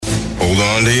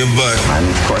under your butt. I'm,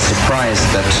 of course, surprised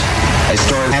that a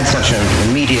story had such an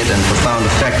immediate and profound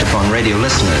effect upon radio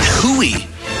listeners. Hooey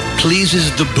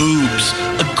pleases the boobs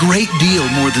a great deal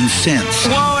more than sense.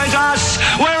 Woe is us!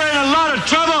 We're in a lot of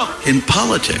trouble! In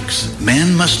politics,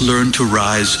 man must learn to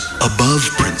rise above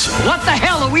principle. What the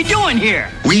hell are we doing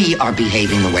here? We are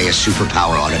behaving the way a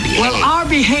superpower ought to behave. Well, our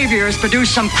behavior has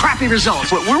produced some crappy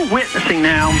results. What we're witnessing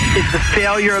now is the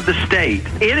failure of the state.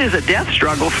 It is a death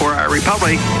struggle for our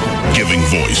republic. Giving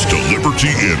voice to liberty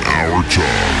in our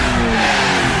time.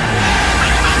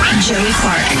 Joey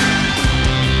Clark.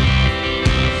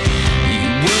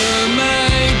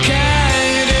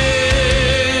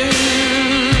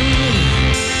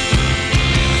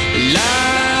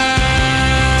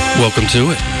 Welcome to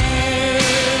it.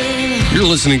 You're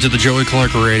listening to the Joey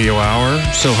Clark Radio Hour,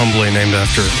 so humbly named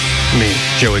after me,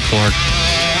 Joey Clark.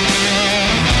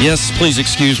 Yes, please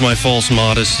excuse my false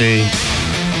modesty,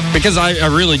 because I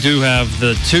really do have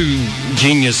the two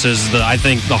geniuses that I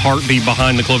think the heartbeat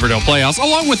behind the Cloverdale Playhouse,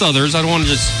 along with others. I don't want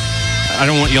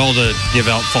y'all to give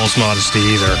out false modesty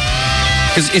either.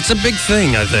 Because it's a big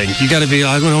thing, I think. You got to be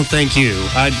like, no, thank you.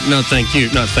 No, thank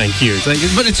you. Not thank you.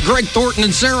 But it's Greg Thornton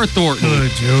and Sarah Thornton. Hello,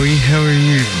 Joey. How are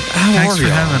you? Thanks for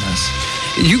having us.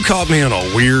 You caught me in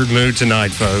a weird mood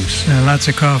tonight, folks. Lots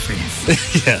of coffee.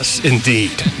 Yes,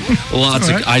 indeed. Lots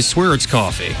of. I swear it's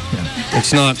coffee. Yeah.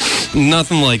 It's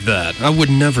nothing like that. I would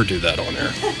never do that on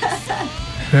air.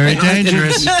 Very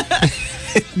dangerous.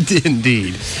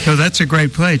 Indeed. So that's a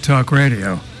great play, talk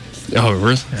radio. Oh,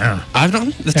 really? Yeah.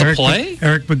 That's a play?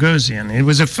 Eric Bogosian. It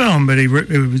was a film, but he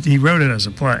wrote it as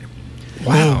is play.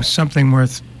 Wow. Oh, something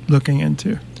worth looking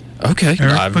into. Okay.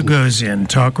 Eric Bogosian,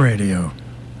 talk radio.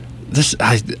 This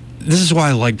is why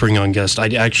I like bringing on guests. I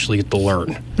actually get to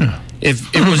learn. Yeah.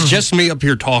 If it was just me up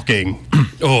here talking,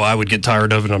 I would get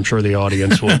tired of it. I'm sure the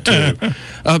audience would too.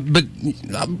 But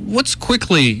let's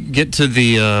quickly get to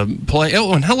the play.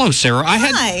 Oh, and hello, Sarah.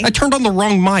 I turned on the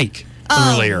wrong mic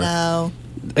earlier. Oh, no.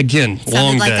 Again, sounded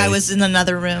long like day. I was in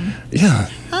another room. Yeah.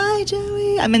 Hi,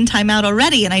 Joey. I'm in timeout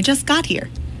already, and I just got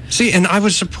here. See, and I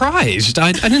was surprised.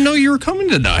 I didn't know you were coming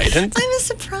tonight. And I'm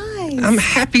surprised. I'm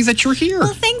happy that you're here.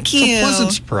 Well, thank you. It's a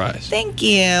pleasant surprise. Thank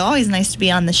you. Always nice to be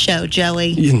on the show,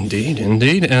 Joey. Indeed.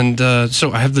 And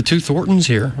so I have the two Thorntons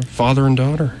here, father and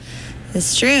daughter.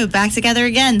 It's true. Back together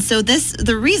again. So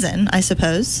the reason, I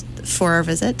suppose, for our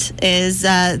visit is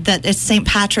that it's St.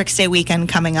 Patrick's Day weekend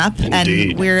coming up.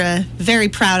 Indeed. And we're a very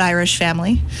proud Irish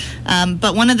family.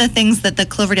 But one of the things that the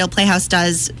Cloverdale Playhouse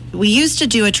does, we used to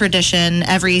do a tradition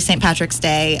every St. Patrick's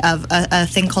Day of a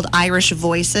thing called Irish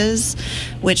Voices,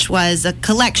 which was a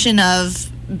collection of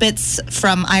bits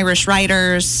from Irish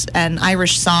writers and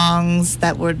Irish songs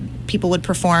that people would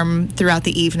perform throughout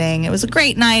the evening. It was a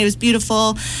great night. It was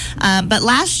beautiful. But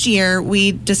last year,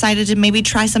 we decided to maybe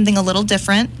try something a little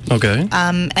different. Okay.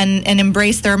 And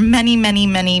embrace, there are many, many,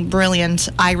 many brilliant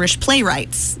Irish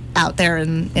playwrights out there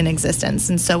in existence.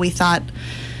 And so we thought,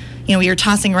 we were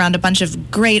tossing around a bunch of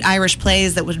great Irish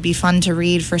plays that would be fun to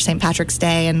read for St. Patrick's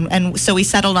Day. And so we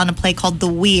settled on a play called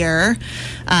The Weir,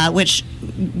 which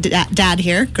Dad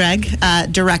here, Greg,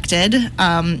 directed,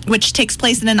 which takes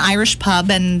place in an Irish pub,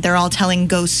 and they're all telling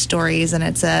ghost stories. And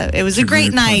it was a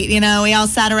great night. We all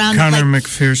sat around. Connor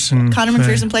McPherson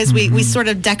plays. Mm-hmm. We sort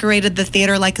of decorated the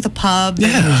theater like the pub. Yeah.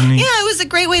 It was a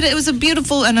great way it was a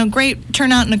beautiful and a great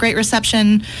turnout and a great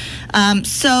reception.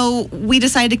 So we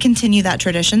decided to continue that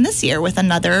tradition this year with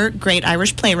another great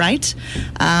Irish playwright.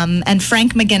 And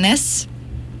Frank McGuinness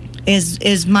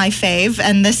is my fave,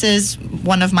 and this is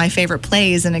one of my favorite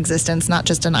plays in existence, not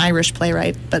just an Irish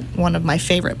playwright, but one of my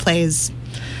favorite plays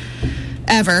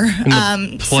ever.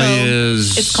 And the play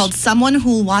is... It's called Someone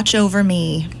Who'll Watch Over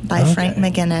Me by Frank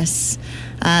McGuinness.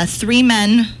 3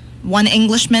 men, 1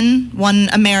 Englishman, 1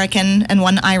 American, and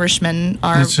 1 Irishman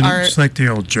It's like the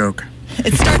old joke.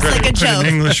 It starts like a joke.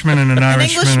 An Englishman and an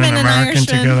Irishman and an American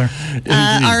together.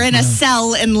 Are in a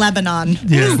cell in Lebanon.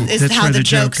 Is how the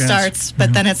joke starts,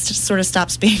 but then it just sort of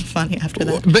stops being funny after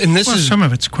that. But some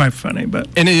of it's quite funny, but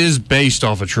and it is based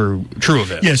off a true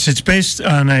event. Yes, it's based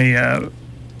on a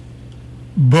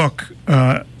book.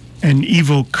 An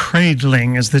Evil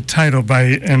Cradling is the title, by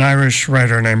an Irish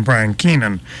writer named Brian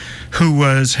Keenan, who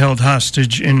was held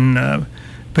hostage in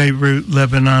Beirut,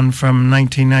 Lebanon from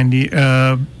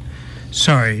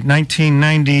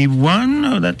 1991?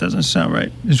 Oh, that doesn't sound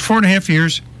right. It's 4.5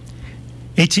 years.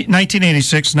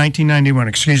 1986, 1991,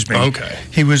 excuse me. Okay.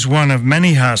 He was one of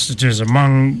many hostages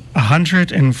among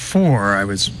 104. I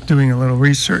was doing a little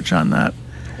research on that.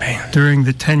 Man. During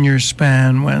the 10-year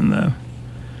span when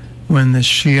when the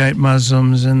Shiite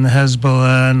Muslims and the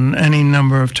Hezbollah and any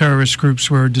number of terrorist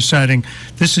groups were deciding,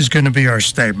 this is going to be our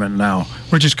statement now.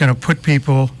 We're just going to put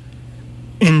people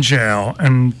in jail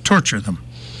and torture them.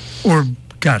 Or,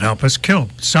 God help us, kill.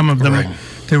 Some of them, right.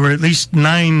 There were at least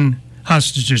 9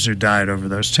 hostages who died over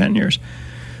those 10 years.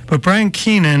 But Brian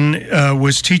Keenan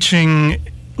was teaching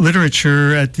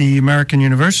literature at the American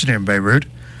University in Beirut,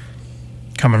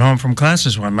 coming home from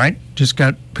classes one night, just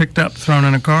got picked up, thrown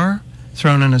in a car,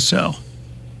 thrown in a cell.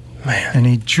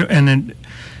 Man. And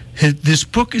this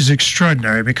book is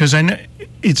extraordinary because I know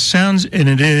it sounds, and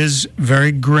it is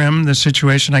very grim, the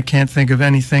situation. I can't think of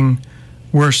anything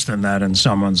worse than that in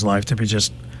someone's life, to be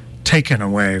just taken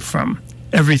away from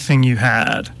everything you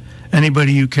had.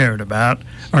 Anybody you cared about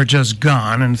are just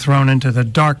gone and thrown into the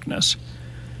darkness.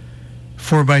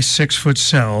 4 by 6 foot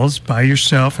cells by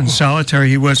yourself, and solitary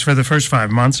he was for the first 5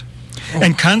 months,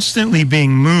 and constantly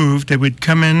being moved. They would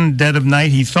come in dead of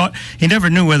night. He never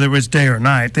knew whether it was day or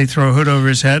night. They'd throw a hood over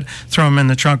his head, throw him in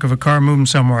the trunk of a car, move him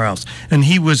somewhere else. And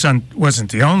he wasn't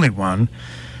the only one.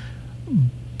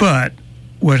 But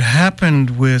what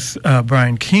happened with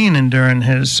Brian Keenan during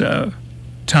his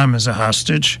time as a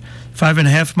hostage,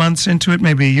 5.5 months into it,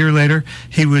 maybe a year later,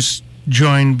 he was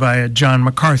joined by John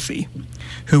McCarthy,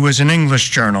 who was an English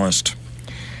journalist.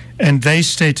 And they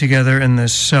stayed together in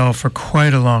this cell for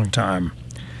quite a long time.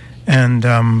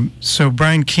 And so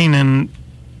Brian Keenan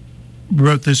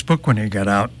wrote this book when he got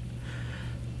out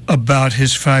about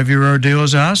his 5-year ordeal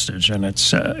as a hostage, and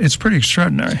it's pretty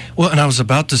extraordinary. Well, and I was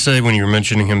about to say, when you were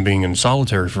mentioning him being in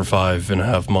solitary for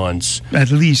 5.5 months, at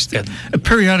least,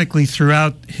 periodically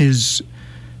throughout his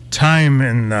time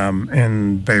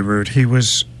in Beirut,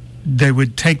 they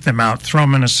would take them out, throw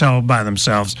them in a cell by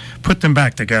themselves, put them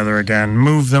back together again,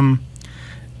 move them.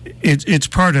 It's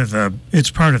part of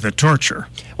the torture.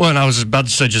 Well, and I was about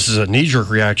to say, just as a knee-jerk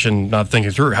reaction, not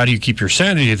thinking through, how do you keep your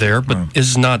sanity there? But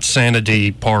is not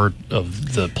sanity part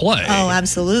of the play? Oh,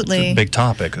 absolutely. It's a big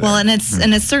topic there. Well, and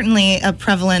it's certainly a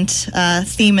prevalent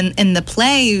theme in the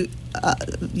play.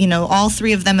 All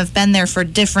 3 of them have been there for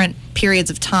different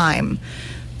periods of time.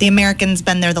 The Americans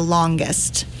been there the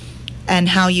longest, and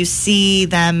how you see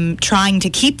them trying to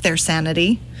keep their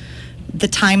sanity, the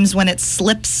times when it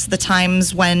slips, the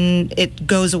times when it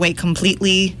goes away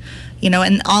completely,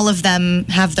 and all of them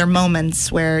have their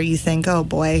moments where you think, oh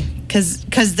boy, because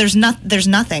there's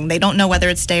nothing. They don't know whether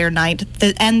it's day or night.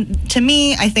 And to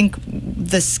me, I think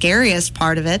the scariest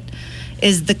part of it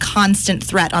is the constant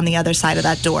threat on the other side of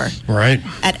that door. Right.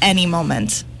 At any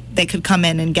moment, they could come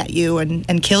in and get you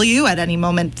and kill you. At any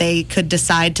moment, they could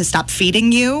decide to stop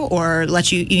feeding you or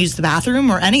let you use the bathroom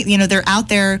or they're out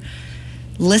there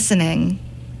listening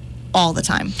all the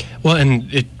time. Well,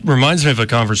 and it reminds me of a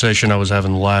conversation I was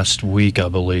having last week, I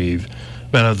believe,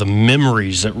 about the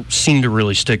memories that seem to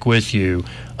really stick with you.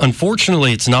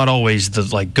 Unfortunately, it's not always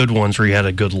the good ones where you had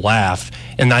a good laugh,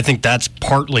 and I think that's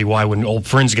partly why when old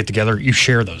friends get together, you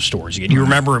share those stories. You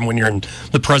remember them when you're in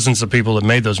the presence of people that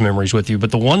made those memories with you,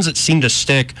 but the ones that seem to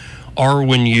stick are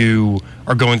when you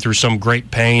are going through some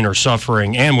great pain or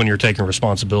suffering and when you're taking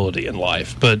responsibility in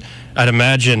life. But I'd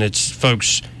imagine it's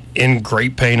folks in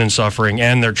great pain and suffering,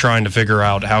 and they're trying to figure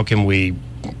out how can we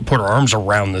put our arms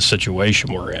around the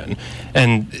situation we're in.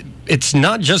 And it's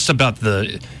not just about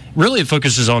really it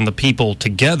focuses on the people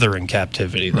together in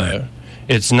captivity, though. Right.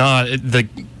 It's not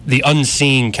the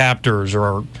unseen captors,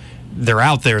 or they're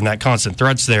out there and that constant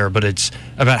threat's there, but it's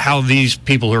about how these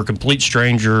people who are complete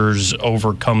strangers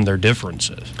overcome their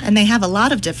differences. And they have a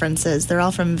lot of differences. They're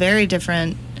all from very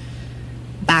different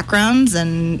backgrounds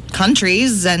and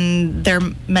countries, and their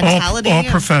mentality. All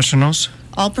professionals.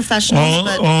 All professionals.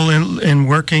 All in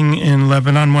working in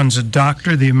Lebanon. One's a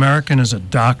doctor. The American is a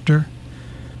doctor.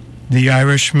 The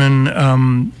Irishman,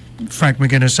 Frank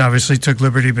McGuinness, obviously took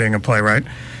liberty being a playwright.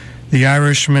 The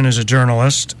Irishman is a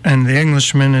journalist, and the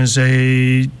Englishman is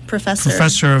a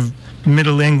professor of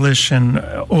Middle English and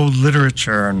old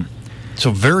literature. And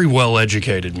so very well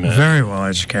educated men. Very well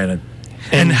educated.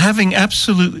 And having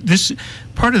this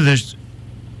part of this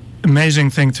amazing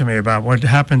thing to me about what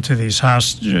happened to these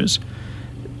hostages,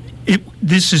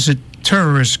 this is a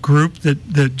terrorist group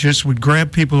that just would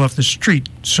grab people off the street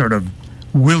sort of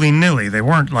willy-nilly. They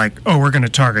weren't like, oh, we're going to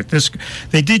target this.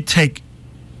 They did take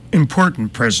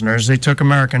important prisoners. They took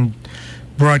American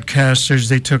broadcasters.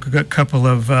 They took a couple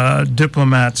of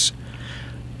diplomats.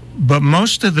 But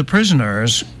most of the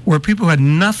prisoners were people who had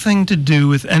nothing to do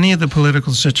with any of the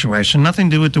political situation, nothing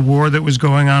to do with the war that was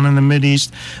going on in the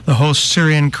Mideast, the whole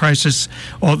Syrian crisis,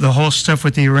 the whole stuff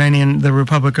with the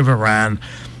Republic of Iran,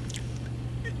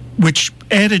 which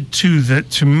added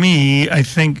to me, I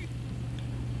think,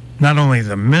 not only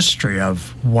the mystery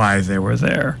of why they were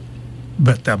there,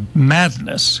 but the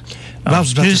madness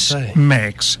of this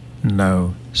makes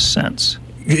no sense.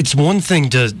 It's one thing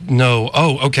to know,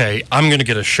 okay, I'm going to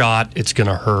get a shot, it's going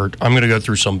to hurt, I'm going to go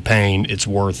through some pain, it's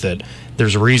worth it.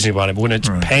 There's a reason about it. But when it's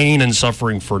pain and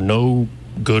suffering for no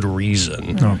good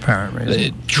reason, no apparent reason,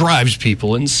 it drives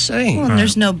people insane. Well, and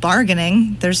there's no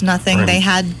bargaining. There's nothing they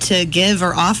had to give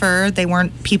or offer. They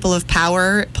weren't people of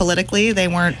power politically. They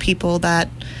weren't people that...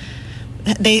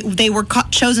 They were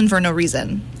chosen for no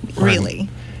reason, really.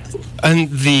 And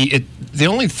the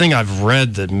only thing I've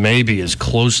read that maybe is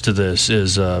close to this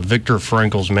is Viktor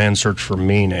Frankl's Man's Search for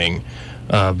Meaning,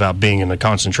 about being in a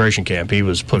concentration camp. He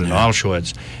was put in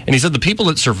Auschwitz. And he said the people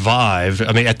that survived,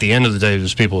 I mean, at the end of the day,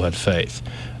 those people who had faith.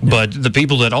 Yeah. But the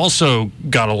people that also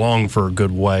got along for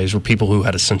good ways were people who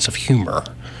had a sense of humor.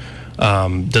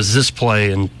 Does this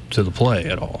play into the play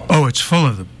at all? Oh, it's full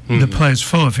of the play is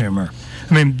full of humor.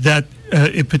 I mean, that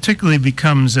it particularly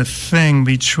becomes a thing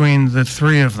between the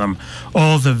three of them.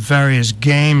 All the various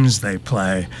games they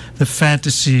play, the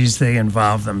fantasies they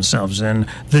involve themselves in,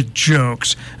 the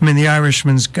jokes. I mean, the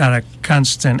Irishman's got a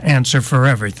constant answer for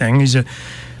everything.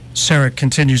 Sarah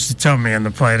continues to tell me in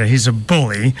the play that he's a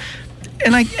bully,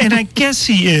 and I guess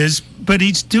he is, but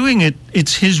he's doing it.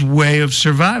 It's his way of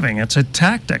surviving. It's a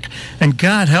tactic. And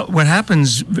God help, what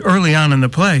happens early on in the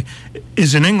play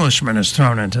is an Englishman is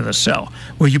thrown into the cell.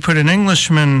 Where you put an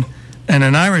Englishman and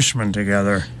an Irishman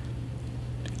together,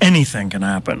 anything can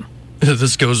happen.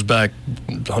 This goes back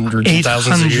hundreds of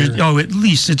thousands of years. Oh, at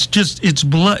least it's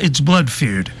blood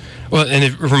feud. Well, and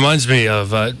it reminds me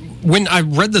of when I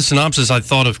read the synopsis, I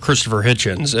thought of Christopher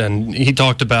Hitchens, and he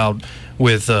talked about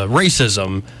with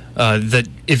racism. That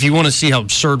if you want to see how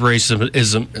absurd racism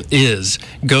is,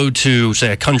 go to,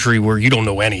 say, a country where you don't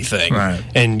know anything,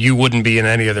 and you wouldn't be in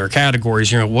any of their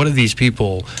categories. You know, what are these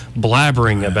people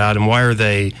blabbering about, and why are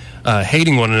they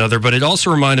hating one another? But it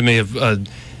also reminded me of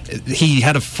he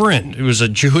had a friend who was a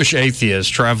Jewish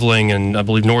atheist traveling in, I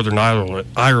believe, Northern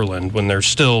Ireland when there's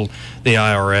still the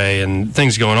IRA and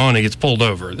things going on. He gets pulled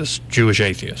over, this Jewish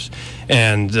atheist.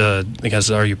 And he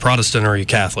goes, are you Protestant or are you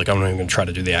Catholic? I'm not even going to try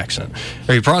to do the accent.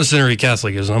 Are you Protestant or are you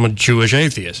Catholic? He goes, I'm a Jewish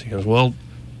atheist. He goes, well,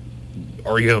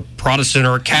 are you a Protestant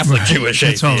or a Catholic Jewish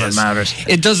atheist? That's all that matters.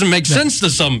 It doesn't make sense to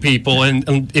some people.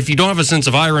 And if you don't have a sense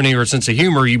of irony or a sense of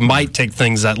humor, you might take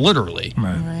things that literally.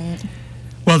 Right.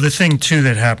 Well, the thing, too,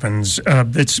 that happens,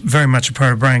 it's very much a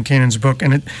part of Brian Keenan's book,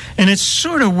 and it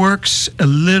sort of works a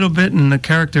little bit in the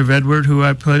character of Edward, who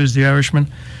I play as the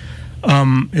Irishman.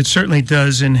 It certainly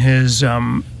does in his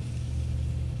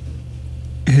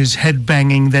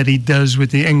head-banging that he does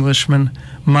with the Englishman,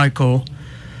 Michael,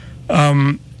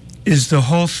 is the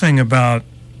whole thing about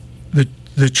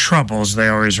the Troubles, they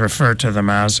always refer to them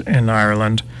as, in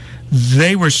Ireland.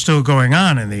 They were still going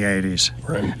on in the 80s.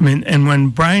 Right. I mean, and when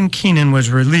Brian Keenan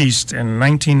was released in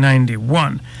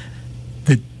 1991,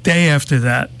 the day after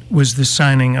that was the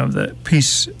signing of the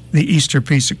Easter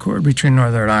Peace Accord between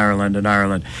Northern Ireland and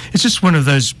Ireland. It's just one of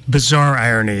those bizarre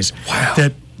ironies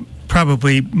that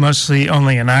probably mostly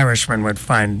only an Irishman would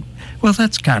find, well,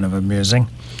 that's kind of amusing.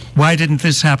 Why didn't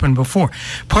this happen before?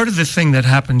 Part of the thing that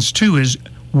happens, too, is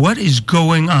what is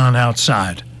going on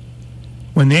outside?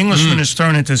 When the Englishman is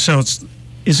thrown into the cell,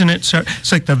 isn't it?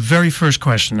 It's like the very first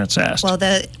question that's asked. Well,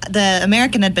 the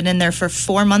American had been in there for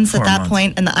 4 months at that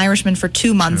point, and the Irishman for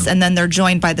 2 months, and then they're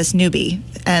joined by this newbie.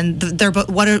 And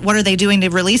what are they doing to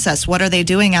release us? What are they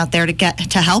doing out there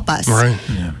to help us? Right.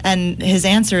 Yeah. And his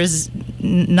answer is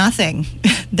nothing.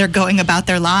 They're going about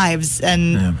their lives,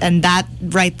 and that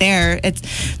right there,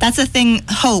 that's a thing.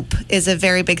 Hope is a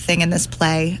very big thing in this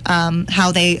play.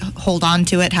 How they hold on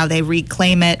to it, how they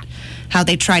reclaim it, how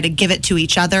they try to give it to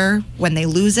each other when they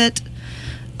lose it.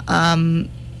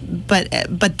 But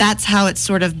that's how it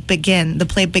sort of begins. The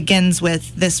play begins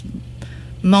with this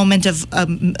moment of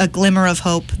a glimmer of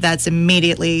hope that's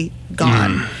immediately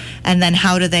gone. And then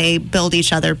how do they build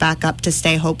each other back up to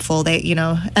stay hopeful?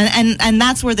 And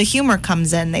that's where the humor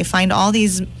comes in. They find all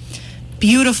these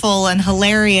beautiful and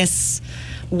hilarious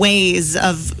ways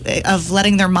of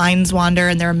letting their minds wander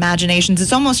and their imaginations.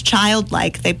 It's almost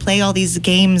childlike. They play all these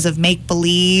games of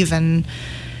make-believe, and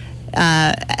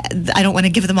I don't want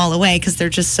to give them all away because they're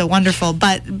just so wonderful.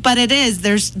 But it is.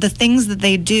 There's the things that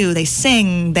they do. They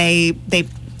sing. They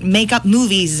make up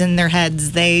movies in their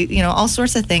heads. They all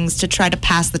sorts of things to try to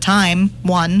pass the time.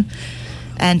 One,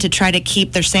 and to try to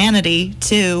keep their sanity.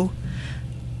 Two.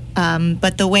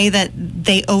 But the way that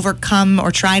they overcome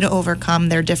or try to overcome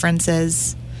their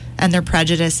differences and their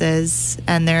prejudices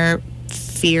and their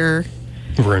fear,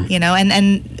 right.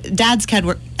 And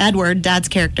Edward, Dad's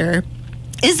character,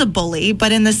 is a bully,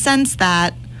 but in the sense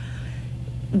that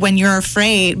when you're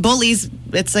afraid, bullies,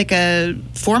 it's like a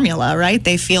formula, right?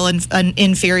 They feel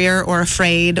inferior or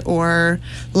afraid or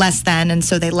less than, and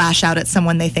so they lash out at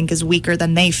someone they think is weaker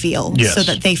than they feel, Yes. so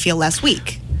that they feel less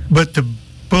weak. But the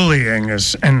bullying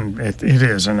is, and it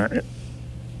is,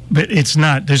 but it's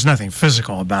not. There's nothing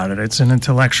physical about it. It's an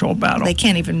intellectual battle. They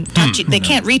can't even touch. They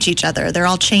can't reach each other. They're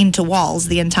all chained to walls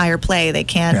the entire play. They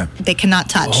can't. Yeah. They cannot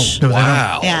touch. No, they don't.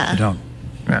 Wow. Yeah. They don't.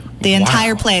 Yeah. The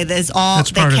entire play is all.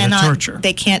 That's they part of the cannot. torture.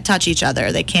 They can't touch each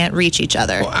other. They can't reach each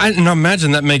other. Well, I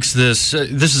imagine that makes this.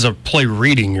 This is a play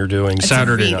reading you're doing It's a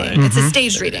Saturday reading. night. It's a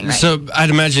stage reading, right? So I'd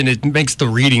imagine it makes the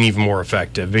reading even more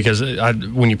effective because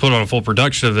when you put on a full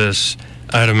production of this,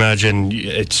 I'd imagine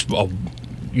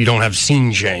you don't have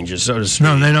scene changes, so to speak.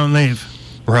 No, they don't leave.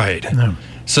 Right. No.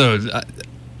 So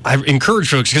I encourage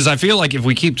folks, because I feel like if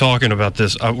we keep talking about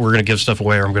this, we're going to give stuff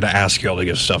away, or I'm going to ask y'all to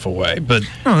give stuff away. But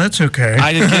Oh, that's okay.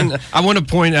 I want to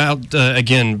point out,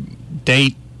 again,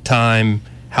 date, time,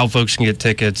 how folks can get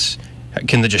tickets.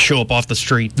 Can they just show up off the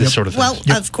street? This sort of thing. Well,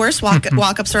 of course,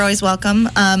 walk-ups are always welcome.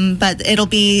 But it'll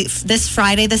be this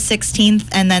Friday the 16th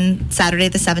and then Saturday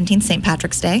the 17th, St.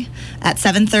 Patrick's Day, at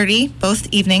 7:30, both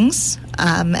evenings.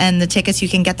 And the tickets, you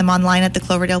can get them online at the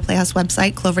Cloverdale Playhouse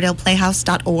website,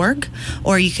 cloverdalePlayhouse.org,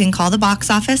 or you can call the box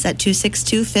office at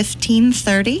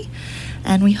 262-1530.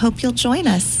 And we hope you'll join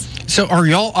us. So are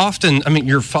y'all often, I mean,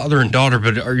 you're father and daughter,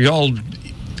 but are y'all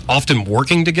often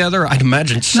working together? I'd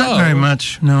imagine so. Not very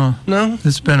much, no. No?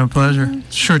 It's been a pleasure.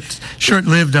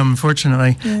 Short-lived,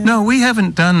 unfortunately. Yeah. No, we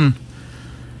haven't done...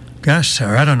 Gosh,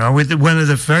 Sarah, I don't know. One of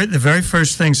the very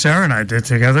first things Sarah and I did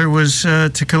together was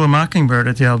To Kill a Mockingbird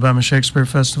at the Alabama Shakespeare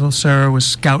Festival. Sarah was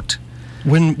scout.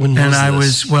 When was And I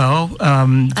this? was, well, I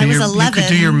was 11. you could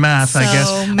do your math, I guess.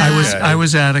 so math. I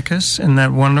was Atticus in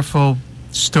that wonderful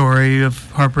story of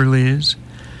Harper Lee's.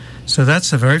 So that's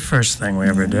the very first thing we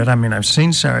ever did. I mean, I've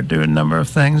seen Sarah do a number of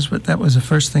things, but that was the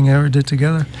first thing I ever did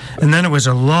together. And then it was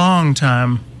a long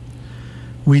time.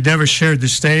 We never shared the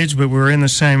stage, but we were in the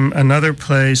same, another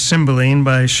play, Cymbeline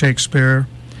by Shakespeare.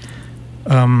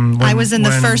 I was in the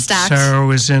when first act. Sarah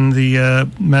was in the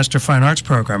Master of Fine Arts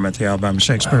program at the Alabama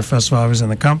Shakespeare Festival. I was in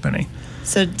the company.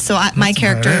 So my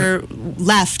character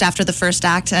left after the first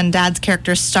act, and Dad's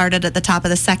character started at the top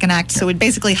of the second act. So we'd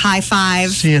basically high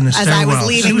five See you in the as I was stairwell.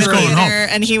 leaving She was the going theater, home.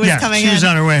 and he was coming she in. was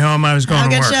on her way home. I was going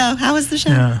Have a to good work. show. How was the show?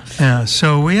 Yeah.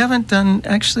 So we haven't done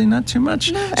actually not too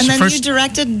much. No, and then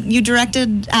you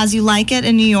directed As You Like It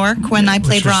in New York when I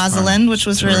played which was Rosalind, fun. which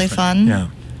was really Terrific. fun. Yeah.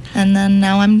 And then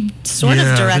now I'm sort of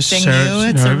this directing Sarah's- you.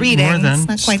 It's no, a reading. More than, it's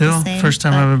not quite still, the same. first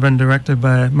time but- I've ever been directed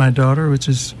by my daughter, which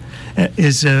is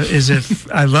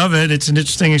I love it. It's an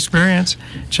interesting experience.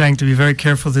 Trying to be very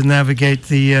careful to navigate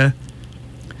the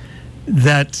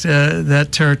that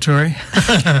territory.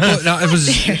 Well, no, it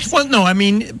was. Well, no, I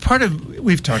mean,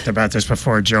 we've talked about this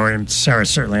before, Joey, and Sarah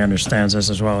certainly understands this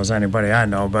as well as anybody I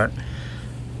know, but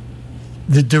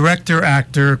the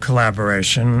director-actor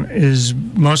collaboration is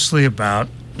mostly about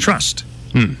trust.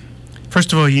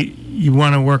 First of all, you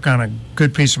want to work on a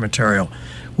good piece of material,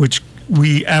 which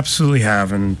we absolutely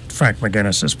have in Frank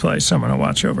McGuinness's play, Someone to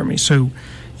Watch Over Me. So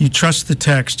you trust the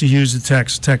text, you use the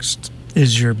text. Text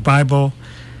is your Bible.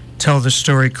 Tell the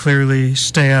story clearly,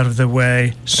 stay out of the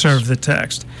way, serve the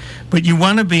text. But you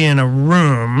want to be in a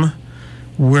room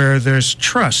where there's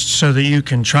trust so that you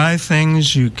can try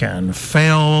things, you can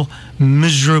fail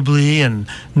miserably, and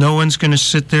no one's going to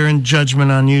sit there in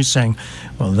judgment on you saying,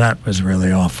 well, that was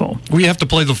really awful. We have to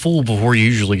play the fool before you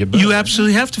usually get better. You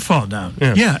absolutely have to fall down.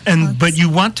 Yeah. But you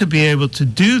want to be able to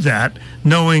do that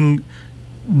knowing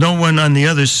no one on the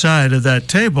other side of that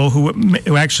table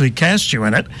who actually cast you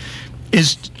in it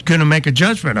is going to make a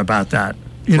judgment about that,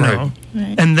 you know.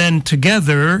 Right. And then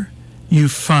together you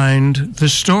find the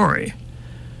story.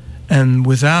 And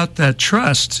without that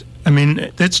trust, I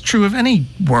mean, that's true of any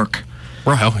work.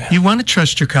 Right. You want to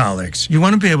trust your colleagues. You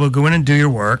want to be able to go in and do your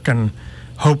work and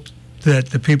hope that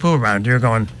the people around you are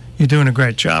going, you're doing a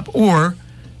great job. Or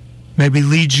maybe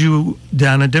lead you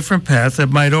down a different path that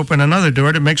might open another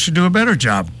door that makes you do a better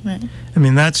job. Right. I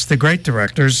mean, that's the great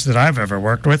directors that I've ever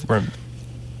worked with. Right.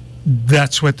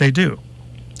 That's what they do.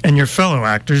 And your fellow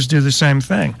actors do the same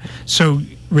thing. So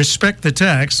respect the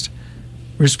text,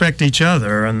 respect each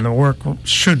other, and the work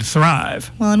should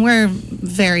thrive. Well, and we're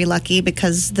very lucky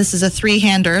because this is a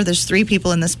three-hander. There's three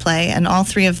people in this play, and all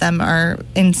three of them are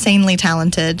insanely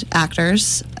talented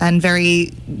actors and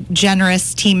very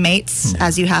generous teammates,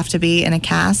 as you have to be in a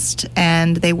cast.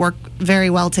 And they work very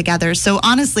well together. So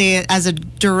honestly, as a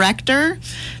director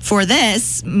for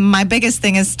this, my biggest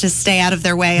thing is to stay out of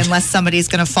their way unless somebody's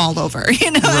going to fall over.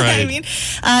 You know what I mean?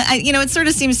 It sort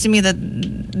of seems to me that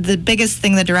the biggest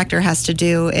thing the director has to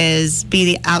do is be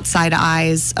the outside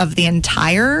eyes of the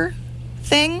entire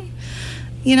thing.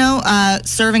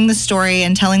 Serving the story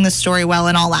and telling the story well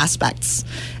in all aspects.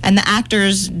 And the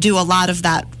actors do a lot of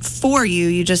that for you.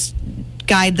 You just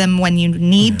guide them when you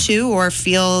need to or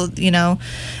feel,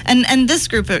 and this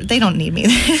group, they don't need me.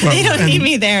 They don't need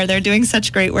me there. They're doing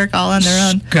such great work all on their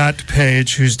own. Scott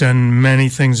Page, who's done many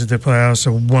things at the Playhouse,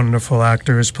 a wonderful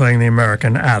actor, is playing the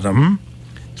American Adam.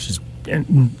 His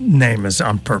name is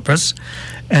on purpose.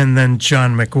 And then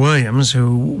John McWilliams,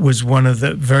 who was one of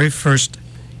the very first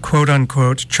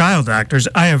quote-unquote child actors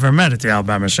I ever met at the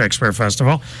Alabama Shakespeare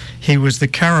Festival. He was the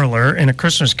caroler in A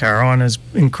Christmas Carol, and his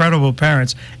incredible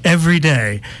parents every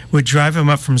day would drive him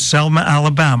up from Selma,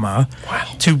 Alabama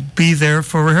to be there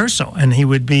for rehearsal, and he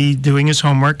would be doing his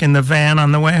homework in the van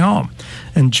on the way home.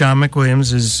 And John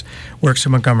McWilliams works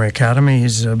at Montgomery Academy.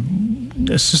 He's an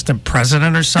assistant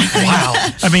president or something. Wow.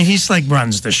 I mean, he's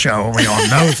runs the show. We all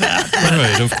know that.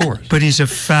 Right, of course. But he's a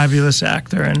fabulous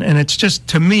actor, and it's just,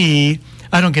 to me,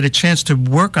 I don't get a chance to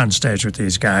work on stage with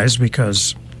these guys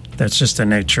because that's just the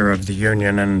nature of the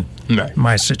union and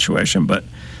my situation. But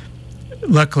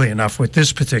luckily enough, with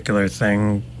this particular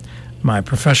thing, my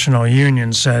professional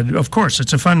union said, of course,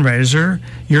 it's a fundraiser.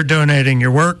 You're donating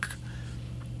your work.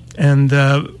 And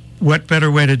what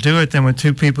better way to do it than with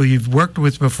two people you've worked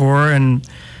with before and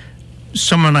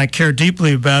someone I care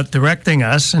deeply about directing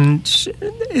us, and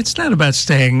it's not about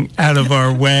staying out of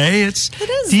our way. It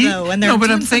is, though. And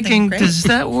but I'm thinking, does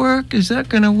that work? Is that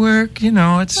going to work?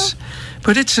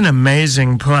 But it's an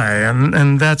amazing play,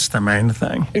 and that's the main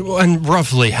thing. And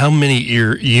roughly, how many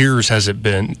years has it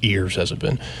been?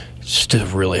 Still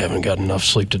really haven't got enough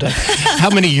sleep today. How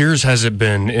many years has it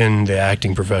been in the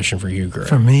acting profession for you, Greg?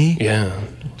 For me? Yeah.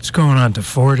 It's going on to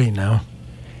 40 now.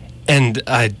 And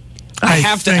I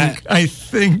have to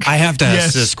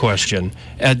ask this question.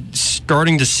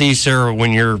 Starting to see Sarah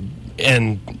when you're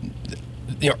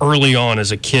early on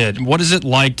as a kid, what is it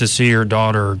like to see your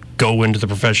daughter go into the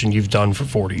profession you've done for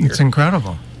 40 years? It's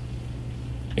incredible.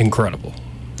 Incredible.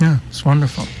 Yeah, it's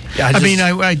wonderful. Yeah,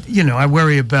 I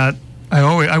worry about.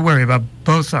 I worry about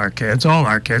both our kids, all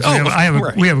our kids.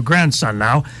 We have a grandson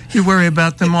now. You worry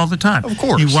about them all the time. Of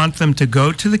course. You want them to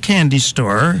go to the candy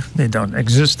store. They don't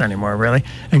exist anymore, really,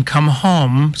 and come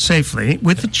home safely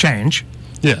with the change.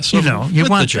 Yes. You want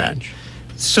the change.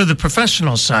 That. So the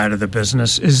professional side of the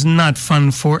business is not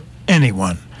fun for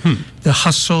anyone. The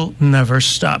hustle never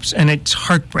stops, and it's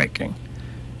heartbreaking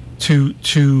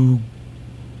to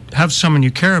have someone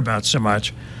you care about so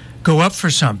much go up for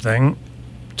something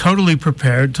totally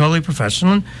prepared, totally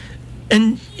professional,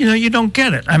 and you don't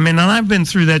get it. I mean, and I've been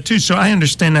through that too, so I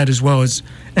understand that as well as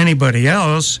anybody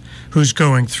else who's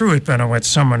going through it, but with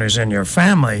someone who's in your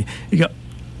family, you go,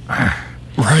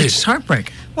 right. It's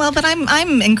heartbreaking. Well, but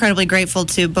I'm incredibly grateful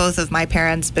to both of my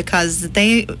parents because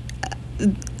I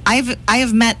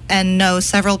have met and know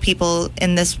several people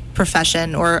in this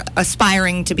profession or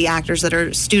aspiring to be actors that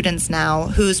are students now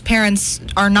whose parents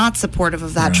are not supportive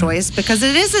of that choice because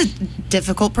it is a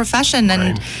difficult profession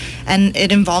and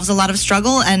it involves a lot of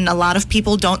struggle and a lot of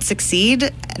people don't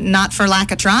succeed, not for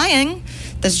lack of trying.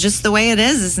 That's just the way it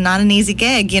is. It's not an easy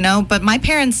gig, but my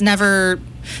parents never,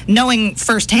 knowing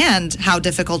firsthand how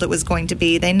difficult it was going to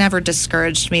be, they never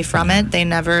discouraged me from it.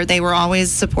 They were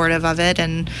always supportive of it.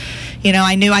 And,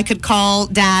 I knew I could call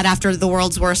Dad after the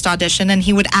World's Worst audition and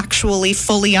he would actually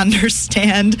fully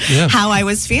understand how I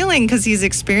was feeling because he's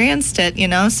experienced it,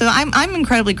 So I'm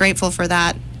incredibly grateful for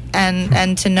that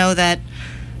and to know that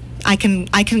I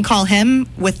can call him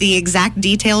with the exact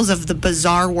details of the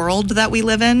bizarre world that we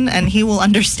live in and he will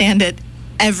understand it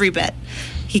every bit.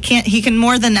 He can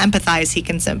more than empathize, he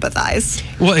can sympathize.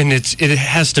 Well, and it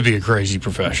has to be a crazy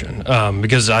profession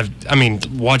because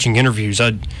watching interviews,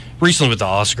 recently with the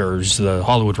Oscars, the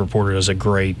Hollywood Reporter does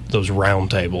those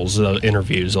round tables,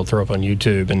 interviews they'll throw up on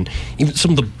YouTube, and even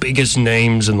some of the biggest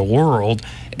names in the world,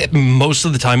 most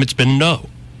of the time it's been no.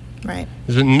 Right.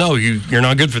 It's been, no, you're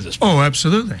not good for this part. Oh,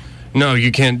 absolutely. No,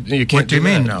 you can't. What do you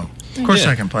mean no? Of course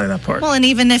I can play that part. Well, and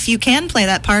even if you can play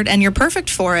that part and you're perfect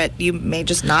for it, you may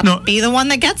just not be the one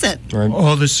that gets it. Right.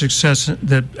 All the success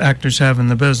that actors have in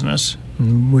the business.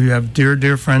 We have dear,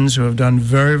 dear friends who have done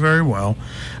very, very well.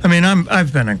 I mean,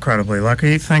 I've been incredibly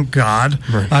lucky, thank God.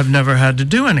 Right. I've never had to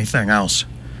do anything else.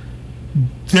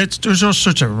 There's all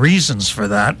sorts of reasons for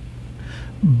that,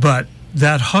 but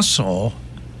that hustle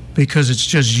because it's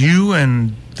just you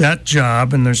and that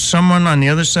job, and there's someone on the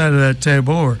other side of that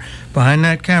table or behind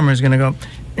that camera is going to go,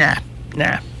 nah,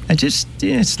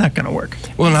 it's not going to work.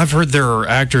 Well, and I've heard there are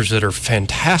actors that are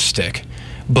fantastic,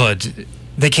 but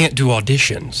they can't do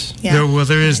auditions. Yeah.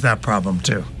 There is that problem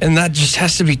too. And that just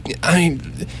has to be, I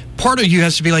mean, part of you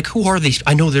has to be like, who are these?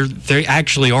 I know they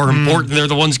actually are important. They're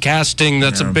the ones casting.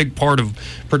 That's a big part of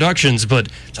productions. But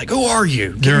it's like, who are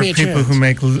you? Give there me are a people chance. who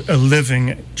make a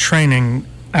living training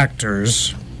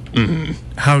actors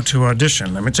how to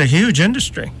audition. I mean, it's a huge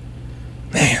industry.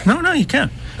 Man. No, you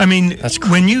can't. I mean,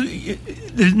 when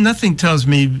nothing tells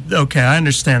me, okay, I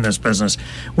understand this business.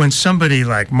 When somebody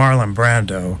like Marlon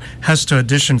Brando has to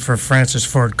audition for Francis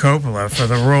Ford Coppola for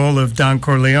the role of Don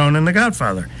Corleone in The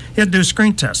Godfather, he had to do a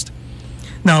screen test.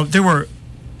 Now, there were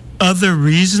other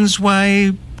reasons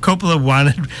why Coppola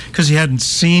wanted, because he hadn't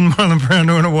seen Marlon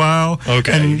Brando in a while.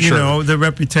 Okay, and, sure. you know, the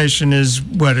reputation is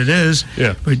what it is.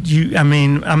 Yeah. But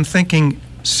I'm thinking,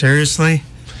 seriously?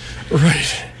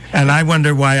 Right. And I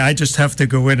wonder why I just have to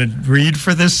go in and read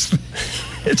for this.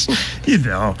 It's,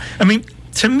 I mean,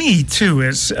 to me, too,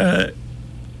 is,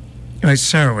 like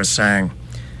Sarah was saying,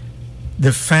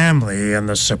 the family and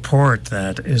the support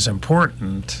that is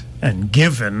important and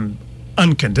given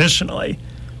unconditionally,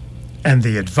 and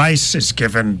the advice is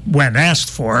given when asked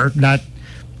for,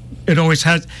 it always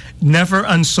has, never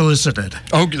unsolicited.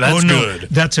 Oh, that's good.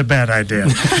 That's a bad idea.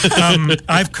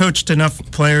 I've coached enough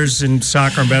players in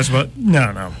soccer and basketball.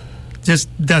 No.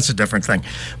 That's a different thing.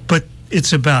 But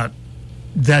it's about,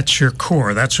 that's your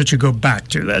core. That's what you go back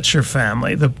to. That's your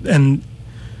family. And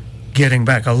getting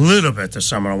back a little bit to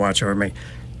Someone to Watch Over Me,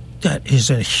 that is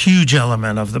a huge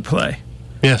element of the play.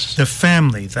 Yes. The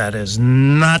family that is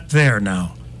not there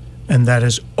now. And that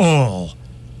is all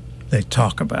they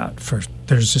talk about.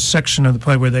 There's a section of the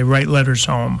play where they write letters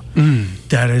home.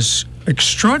 That is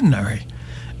extraordinary.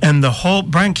 And the whole,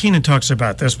 Brian Keenan talks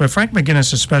about this, but Frank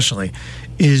McGuinness especially,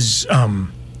 is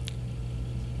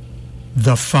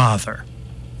the father.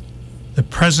 The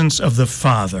presence of the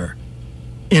father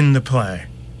in the play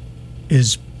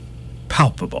is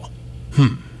palpable.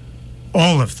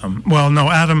 All of them. Well, no,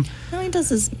 Adam. No, he does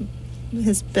his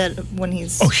bit when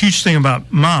he's... Oh, huge thing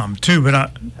about mom, too,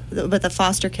 but With the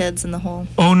foster kids and the whole...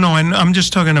 Oh, no, I'm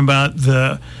just talking about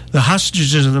the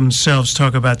hostages themselves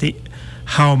talk about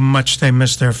how much they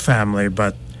miss their family,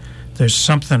 but there's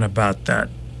something about that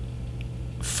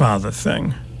father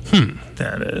thing.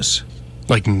 That is.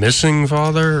 Like missing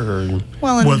father? Or?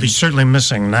 Well, he's certainly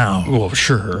missing now. Well,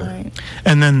 sure. Right.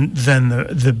 And then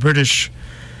the British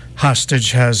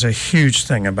hostage has a huge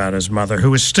thing about his mother,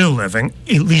 who is still living.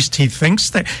 At least he thinks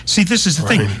that. See, this is the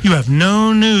thing. You have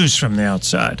no news from the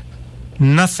outside.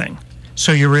 Nothing.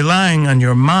 So you're relying on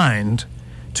your mind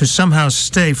to somehow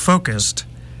stay focused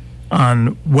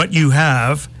on what you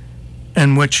have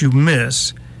and what you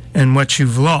miss and what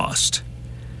you've lost.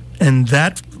 And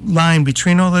that line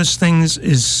between all those things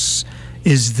is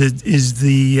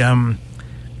the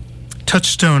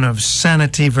touchstone of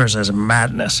sanity versus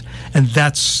madness. And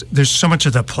there's so much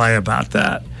of the play about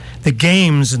that. The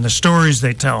games and the stories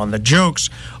they tell and the jokes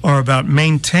are about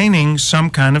maintaining some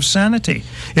kind of sanity.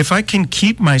 If I can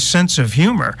keep my sense of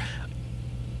humor,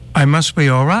 I must be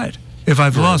all right. If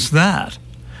I've lost that,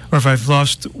 or if I've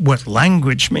lost what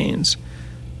language means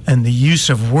and the use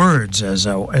of words as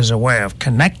a way of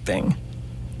connecting,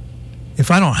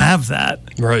 if I don't have that,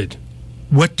 right,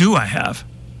 what do I have?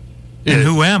 And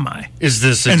who am I?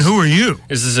 And who are you?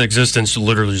 Is this existence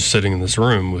literally just sitting in this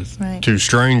room with two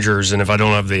strangers? And if I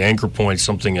don't have the anchor point,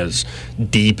 something as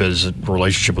deep as a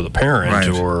relationship with a parent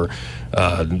or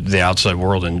the outside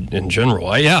world in general.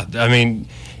 I mean,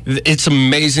 it's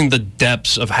amazing the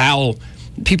depths of how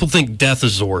people think death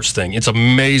is the worst thing. It's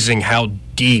amazing how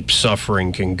deep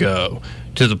suffering can go,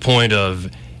 to the point of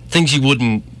things you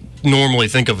wouldn't normally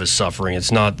think of as suffering.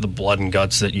 It's not the blood and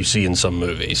guts that you see in some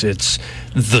movies. It's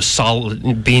the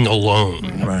solid being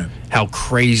alone. Right. How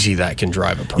crazy that can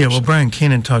drive a person. Yeah, well, Brian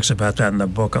Keenan talks about that in the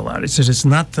book a lot. He says it's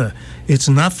not the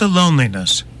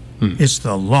loneliness, it's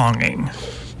the longing,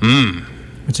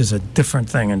 which is a different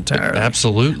thing entirely.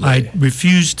 Absolutely. I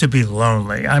refuse to be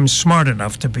lonely. I'm smart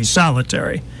enough to be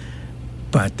solitary,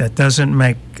 but that doesn't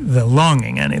make the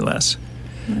longing any less.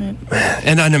 Right.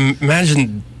 And I'd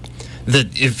imagine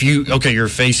that if you're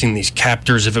facing these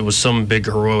captors, if it was some big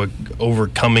heroic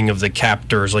overcoming of the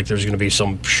captors, like there's going to be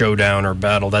some showdown or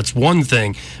battle, that's one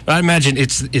thing. But I imagine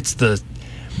the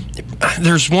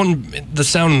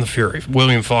Sound and the Fury,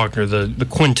 William Faulkner, the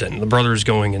Quentin, the brothers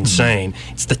going insane.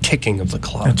 It's the ticking of the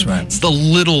clock. That's right. It's the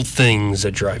little things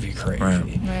that drive you crazy.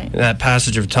 Right. That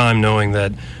passage of time, knowing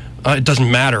that It doesn't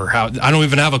matter how. I don't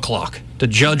even have a clock to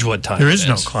judge what time There it is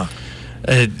no clock.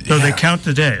 So they count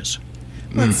the days.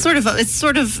 Well, it's sort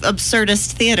of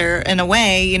absurdist theater in a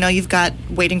way. You know, you've got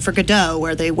Waiting for Godot,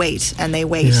 where they wait and they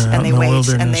wait and they wait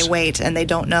and they wait and they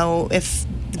don't know if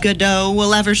Godot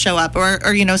will ever show up, or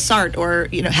Sartre, or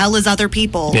Hell is Other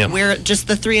People. Yeah. We're just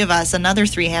the three of us, another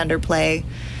three-hander play.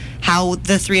 How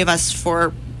the three of us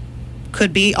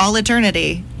could be all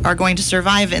eternity are going to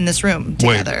survive in this room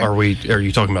together. Wait, are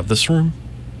you talking about this room?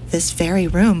 This very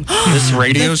room. This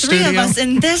radio studio? The three of us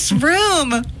in this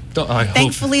room.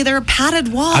 Thankfully, there are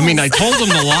padded walls. I mean, I told them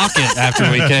to lock it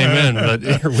after we came in, but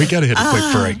we got to hit a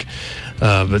quick break.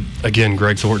 But again,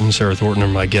 Greg Thornton, Sarah Thornton are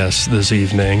my guests this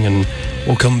evening, and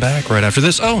we'll come back right after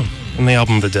this. Oh, and the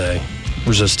album of the day,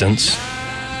 Resistance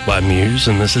by Muse,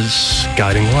 and this is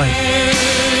Guiding Light.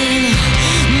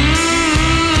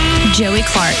 Joey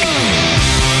Clark.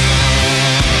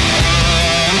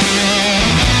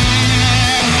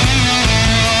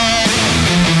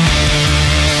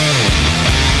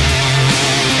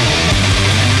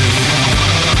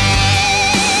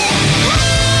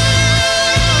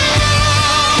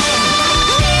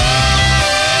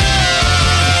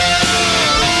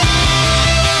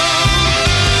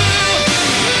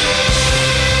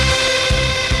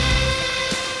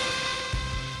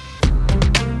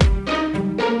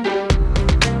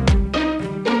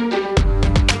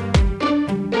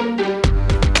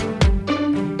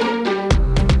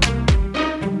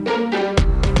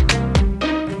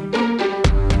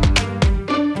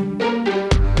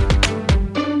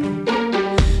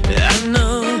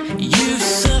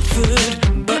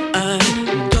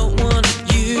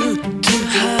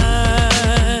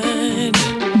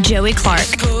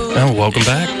 Welcome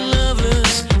back.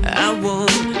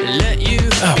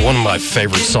 One of my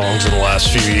favorite songs in the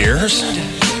last few years.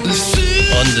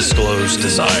 Undisclosed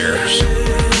Desires.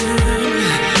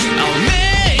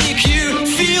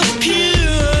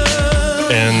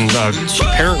 And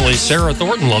apparently Sarah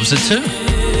Thornton loves it too.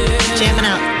 Jamming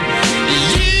out.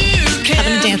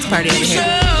 Having a dance party over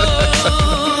here.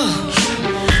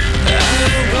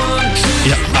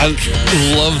 Yeah,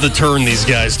 I love the turn these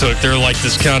guys took. They're like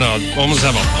this kind of, almost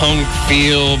have a punk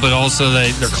feel, but also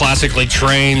they're classically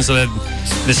trained, so that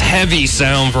this heavy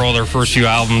sound for all their first few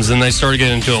albums, and they started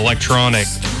getting into electronic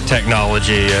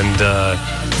technology, and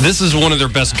this is one of their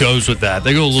best goes with that.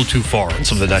 They go a little too far in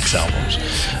some of the next albums.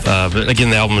 But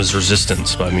again, the album is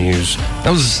Resistance by Muse.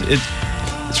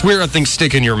 It's weird, I think,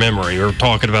 stick in your memory. We were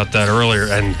talking about that earlier,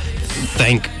 and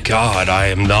thank God I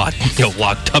am not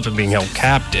locked up and being held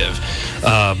captive.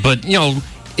 But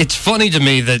it's funny to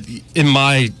me that in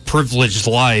my privileged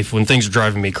life, when things are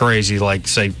driving me crazy, like,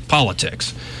 say,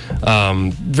 politics,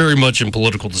 very much in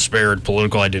political despair,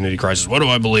 political identity crisis, what do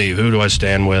I believe? Who do I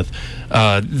stand with?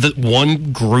 The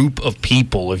one group of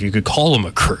people, if you could call them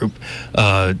a group,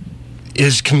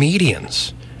 is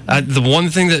comedians. The one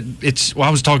thing that I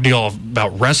was talking to y'all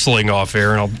about wrestling off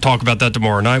air, and I'll talk about that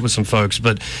tomorrow night with some folks,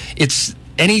 but it's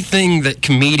anything that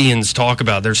comedians talk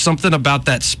about. There's something about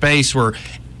that space where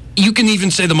you can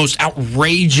even say the most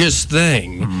outrageous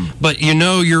thing, but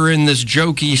you're in this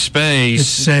jokey space. It's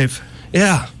safe.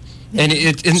 Yeah. And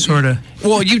sort of.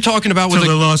 Well, you talking about until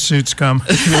the lawsuits come,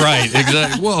 right?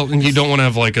 Exactly. Well, and you don't want to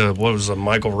have like a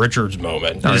Michael Richards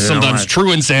moment. Sometimes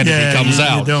true insanity comes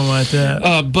out. You don't want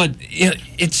that. But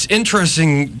it's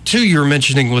interesting too. You're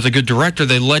mentioning with a good director,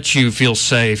 they let you feel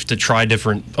safe to try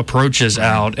different approaches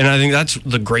out, and I think that's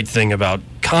the great thing about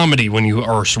comedy. When you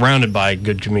are surrounded by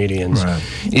good comedians,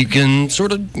 you can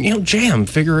sort of jam,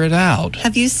 figure it out.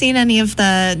 Have you seen any of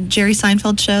the Jerry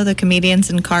Seinfeld show, the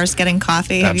comedians in cars getting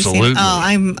coffee? Absolutely. Have you seen? Oh,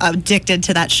 I'm addicted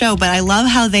to that show, but I love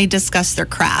how they discuss their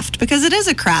craft, because it is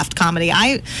a craft comedy.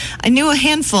 I knew a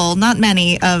handful, not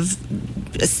many, of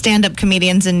stand-up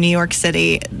comedians in New York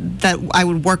City that I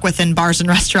would work with in bars and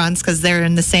restaurants because they're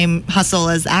in the same hustle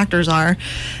as actors are,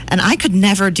 and I could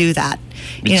never do that.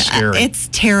 It's scary. It's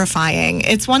terrifying.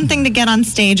 It's one thing to get on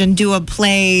stage and do a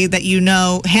play that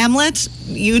Hamlet.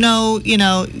 You're not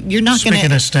going to.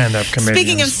 Speaking of stand-up comedians.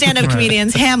 Speaking of stand-up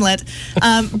comedians, Hamlet,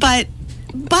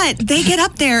 But they get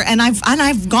up there, and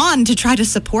I've gone to try to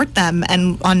support them,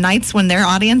 and on nights when their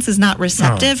audience is not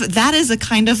receptive, that is a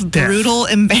kind of brutal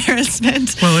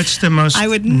embarrassment. Well, it's the most I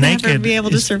would naked. never be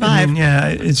able to survive.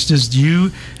 It's just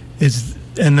you,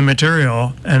 and the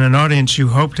material, and an audience you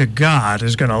hope to God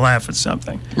is going to laugh at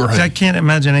something. Right. I can't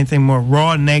imagine anything more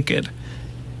raw and naked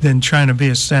than trying to be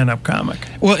a stand-up comic.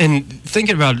 Well, and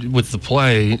thinking about it with the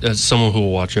play, as someone who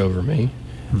will watch over me,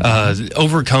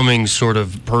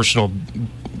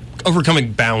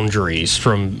 overcoming boundaries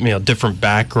from different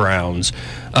backgrounds.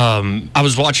 I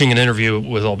was watching an interview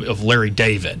of Larry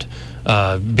David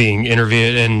being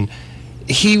interviewed, and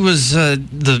he was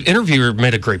the interviewer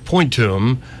made a great point to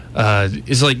him.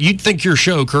 Is like, you'd think your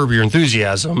show, Curb Your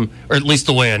Enthusiasm, or at least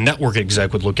the way a network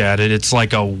exec would look at it, it's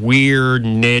like a weird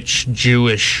niche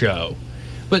Jewish show.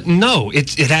 But no,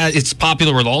 it's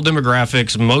popular with all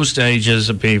demographics, most ages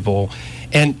of people.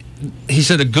 And he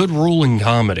said a good rule in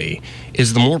comedy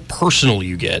is the more personal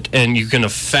you get, and you can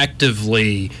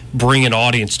effectively bring an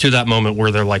audience to that moment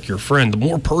where they're like your friend, the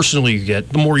more personal you get,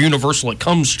 the more universal it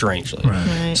comes, strangely.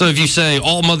 Right. So if you say,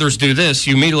 all mothers do this,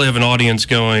 you immediately have an audience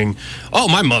going, oh,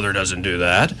 my mother doesn't do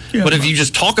that. Yeah, but if you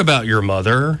just talk about your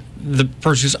mother, the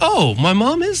person says, oh, my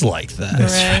mom is like that.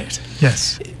 That's right.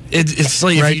 Yes. It's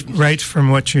like right from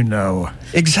what you know.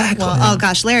 Exactly. Well, oh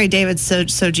gosh, Larry David's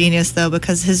so genius though,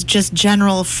 because his just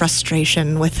general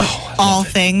frustration with all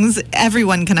things,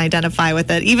 everyone can identify with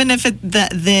it, even if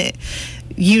the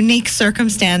unique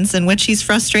circumstance in which he's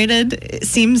frustrated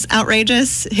seems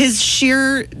outrageous. His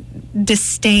sheer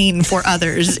disdain for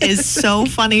others is so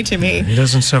funny to me. He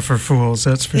doesn't suffer fools,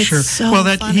 that's for sure. So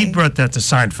well, funny. He brought that to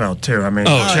Seinfeld too. I mean,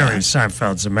 Jerry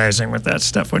Seinfeld's amazing with that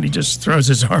stuff when he just throws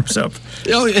his arms up.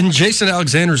 Oh, and Jason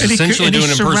Alexander's essentially doing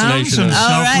an impersonation.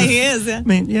 Oh, right, he is. Yeah. I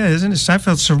mean, yeah, isn't it?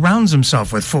 Seinfeld surrounds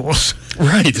himself with fools.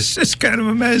 Right. It's just kind of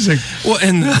amazing. Well,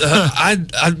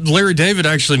 and Larry David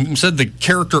actually said the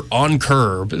character on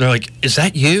Curb. They're like, "Is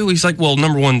that you?" He's like, "Well,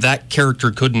 number one, that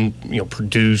character couldn't,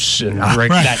 produce and write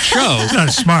that show. He's not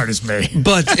as smart as me."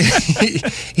 But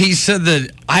he said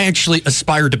that I actually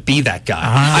aspire to be that guy.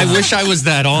 I wish I was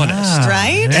that honest.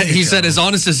 Right? And he said, as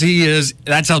honest as he is,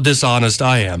 that's how dishonest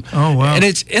I am. Oh, wow. And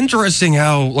it's interesting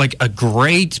how, like, a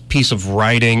great piece of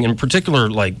writing, in particular,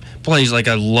 like, plays like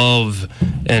I love,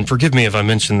 and forgive me if I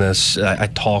mention this, I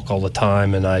talk all the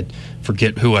time, and I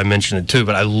forget who I mentioned it to,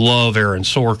 but I love Aaron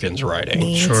Sorkin's writing.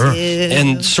 Me Sure. too.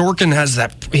 And Sorkin has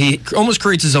that, he almost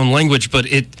creates his own language, but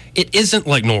it isn't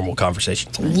like normal conversation.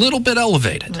 It's a little bit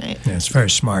elevated. Right. Yeah, it's very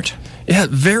smart. Yeah,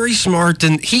 very smart,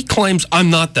 and he claims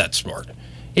I'm not that smart.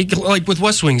 He, like with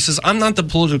West Wing, he says, I'm not the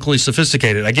politically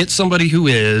sophisticated. I get somebody who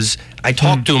is, I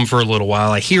talk to them for a little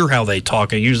while, I hear how they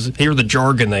talk, I hear the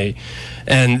jargon they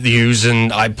use,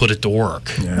 and I put it to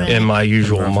work in my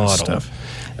usual model.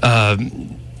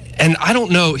 And I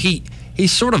don't know, he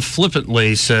sort of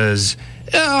flippantly says,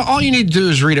 all you need to do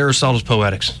is read Aristotle's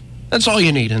Poetics. That's all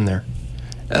you need in there.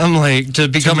 I'm like, to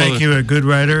make you a good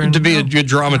writer? To be a good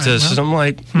dramatist. Right, well, I'm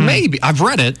like, maybe. I've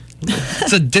read it.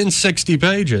 It's a dense 60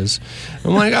 pages.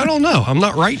 I'm like, I don't know. I'm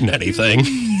not writing anything.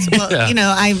 Well,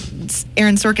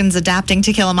 Aaron Sorkin's adapting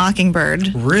To Kill a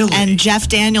Mockingbird. Really? And Jeff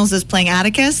Daniels is playing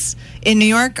Atticus in New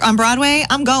York on Broadway.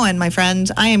 I'm going, my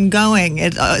friend. I am going.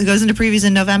 It goes into previews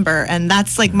in November, and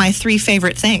that's like my three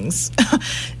favorite things.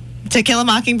 To Kill a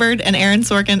Mockingbird and Aaron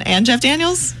Sorkin and Jeff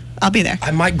Daniels. I'll be there. I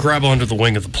might grab onto the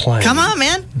wing of the plane. Come on,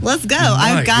 man. Let's go.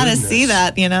 I've got to see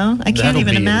that, I can't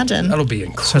even imagine. That'll be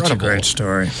incredible. Such a great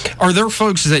story. Are there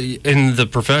folks that in the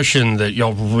profession that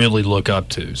y'all really look up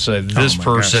to? Say, this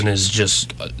person is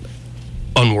just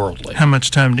unworldly. How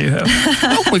much time do you have?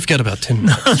 Oh, we've got about 10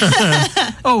 minutes.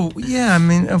 Oh, yeah, I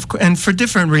mean, of course, and for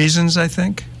different reasons, I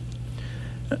think.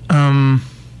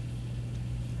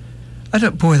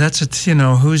 That's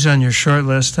who's on your short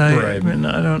list? Right.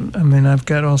 I've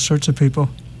got all sorts of people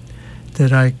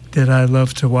that I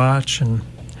love to watch and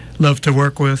love to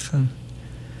work with.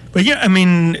 But yeah, I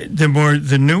mean,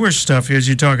 the newer stuff is,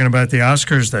 you're talking about the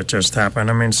Oscars that just happened.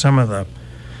 I mean, some of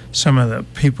the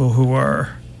people who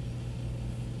are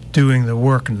doing the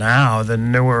work now, the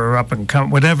newer up and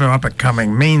coming, whatever up and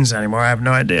coming means anymore, I have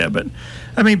no idea. But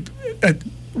I mean,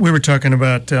 we were talking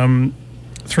about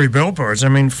Three Billboards. I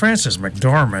mean, Frances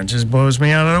McDormand just blows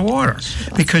me out of the water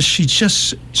because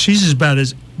she's about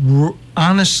as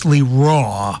honestly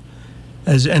raw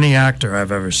as any actor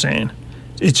I've ever seen.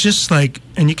 It's just like,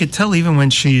 and you could tell even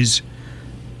when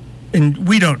and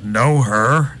we don't know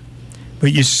her,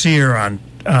 but you see her on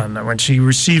when she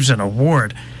receives an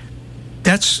award.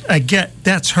 That's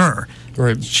her.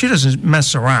 Right. She doesn't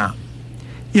mess around,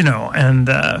 and.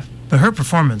 But her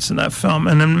performance in that film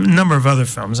and a number of other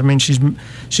films, I mean, she's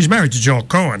married to Joel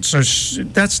Cohen, so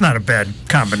that's not a bad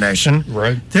combination.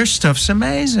 Right. Their stuff's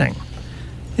amazing,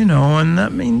 and I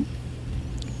mean,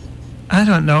 I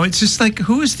don't know. It's just like,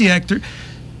 who is the actor?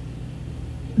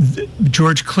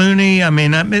 George Clooney. I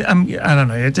mean, I don't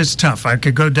know. It's tough. I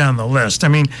could go down the list. I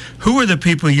mean, who are the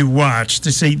people you watch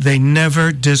to say they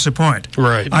never disappoint?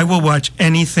 Right. I will watch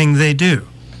anything they do.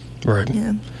 Right.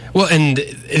 Yeah. Well, and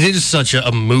it is such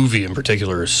a movie in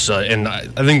particular, and I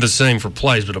think the same for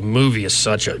plays, but a movie is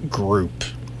such a group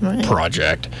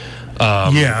project.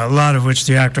 A lot of which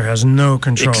the actor has no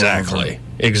control over.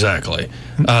 Exactly.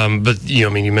 But, you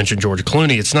mentioned George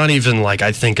Clooney. It's not even like,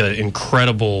 I think, an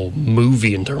incredible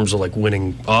movie in terms of like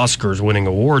winning Oscars, winning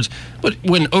awards. But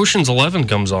when Ocean's 11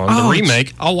 comes on, the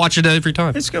remake, I'll watch it every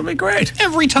time. It's going to be great.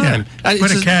 Every time. Yeah.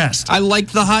 What a cast. I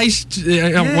like the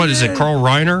heist. What is it, Carl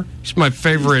Reiner? He's my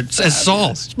favorite. As Saul.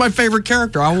 He's my favorite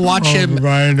character. I'll watch him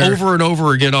over and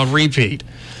over again on repeat.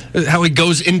 How he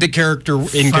goes into character in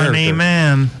character. Funny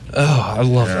man. Oh, I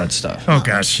love that stuff. Oh,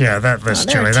 gosh, yeah, that list,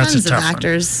 Joey, that's a tough one. There are tons of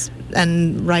actors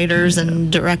and writers and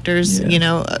directors,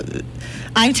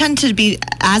 I tend to be,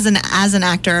 as an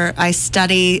actor, I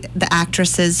study the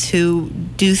actresses who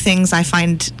do things I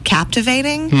find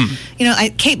captivating.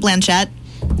 Kate Blanchett,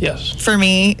 yes, for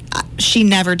me, she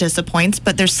never disappoints,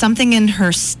 but there's something in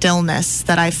her stillness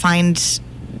that I find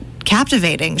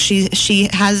captivating.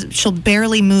 She'll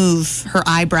barely move her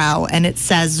eyebrow and it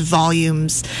says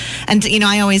volumes. And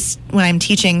I always, when I'm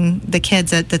teaching the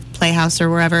kids at the Playhouse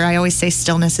or wherever, I always say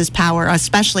stillness is power,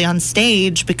 especially on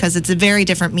stage, because it's a very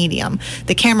different medium.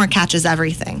 The camera catches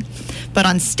everything, but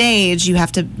on stage you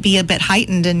have to be a bit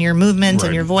heightened in your movement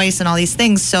and your voice and all these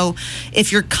things. So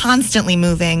if you're constantly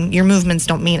moving, your movements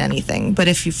don't mean anything. But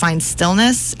if you find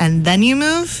stillness and then you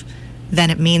move, then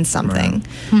it means something,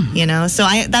 So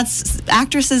that's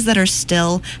actresses that are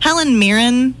still. Helen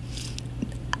Mirren,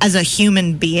 as a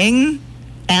human being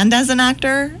and as an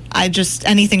actor,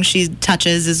 anything she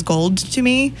touches is gold to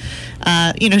me.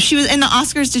 She was in the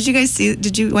Oscars.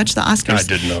 Did you watch the Oscars? I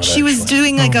did not. She was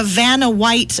doing like a Vanna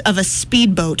White of a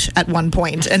speedboat at one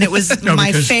point, and it was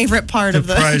my favorite part of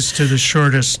the prize to the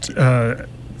shortest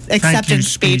acceptance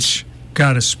speech.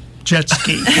 Got a jet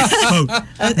ski boat,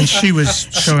 and she was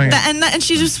showing it. And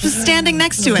she just was standing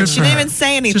next to it. She didn't even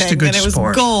say anything. Just a good and it was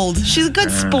sport. Gold. She's a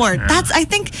good sport. I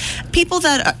think people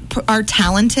that are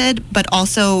talented but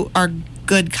also are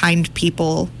good, kind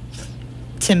people,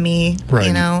 to me,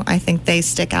 I think they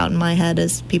stick out in my head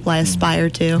as people I aspire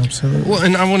to. Absolutely. Well,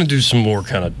 and I want to do some more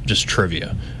kind of just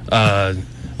trivia.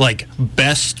 Like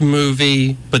best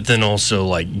movie, but then also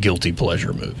like guilty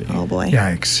pleasure movie. Oh boy.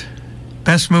 Yikes.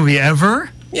 Best movie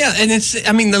ever? Yeah, and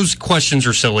those questions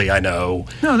are silly, I know.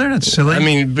 No, they're not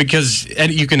silly. Because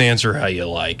you can answer how you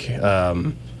like.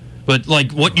 But,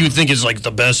 like, what you think is, like,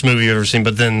 the best movie you've ever seen,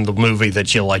 but then the movie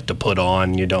that you like to put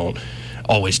on, you don't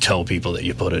always tell people that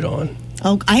you put it on.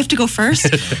 Oh, I have to go first?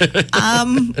 There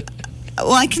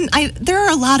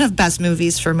are a lot of best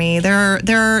movies for me. There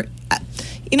are,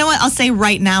 you know what, I'll say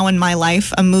right now in my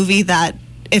life, a movie that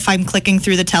if I'm clicking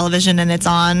through the television and it's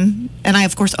on, and I,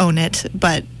 of course, own it,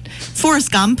 but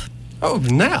Forrest Gump. Oh,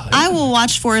 now. I will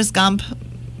watch Forrest Gump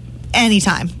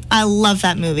anytime. I love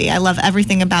that movie. I love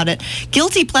everything about it.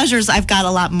 Guilty pleasures, I've got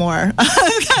a lot more.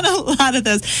 I've got a lot of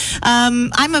those.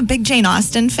 I'm a big Jane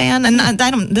Austen fan, and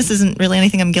this isn't really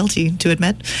anything I'm guilty to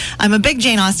admit. I'm a big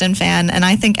Jane Austen fan, and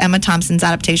I think Emma Thompson's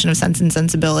adaptation of Sense and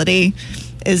Sensibility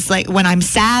is like, when I'm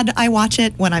sad, I watch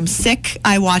it. When I'm sick,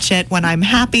 I watch it. When I'm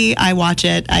happy, I watch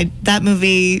it. That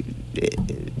movie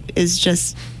is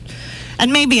just...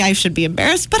 And maybe I should be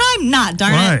embarrassed, but I'm not,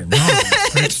 darn it. No,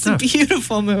 it's a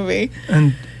beautiful movie.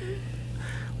 And,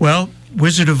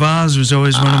 Wizard of Oz was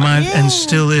always one of my, and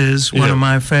still is, one of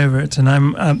my favorites. And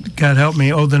I'm, God help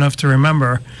me, old enough to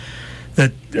remember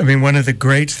that, one of the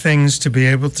great things to be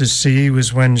able to see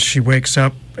was when she wakes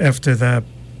up after the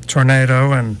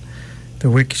tornado and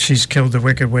she's killed the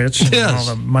Wicked Witch, and all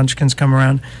the munchkins come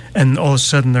around, and all of a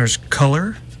sudden there's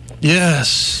color.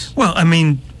 Yes. Well,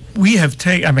 we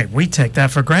take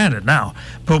that for granted now.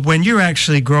 But when you're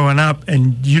actually growing up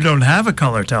and you don't have a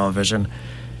color television,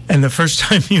 and the first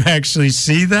time you actually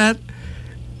see that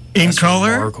in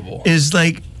color remarkable. Is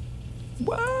like,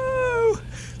 whoa.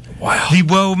 Wow. The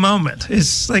whoa moment.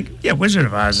 It's like, Wizard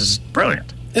of Oz is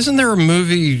brilliant. Isn't there a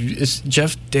movie, it's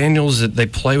Jeff Daniels, that they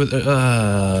play with,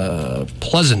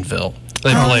 Pleasantville?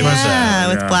 They play with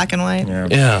that. With black and white.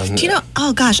 Yeah. Do you know,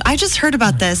 oh gosh, I just heard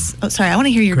about this. Oh, sorry, I want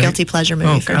to hear your guilty pleasure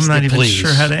movie first. I'm not even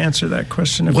sure how to answer that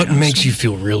question. What makes you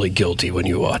feel really guilty when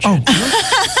you watch it?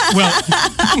 Well,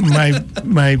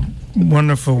 my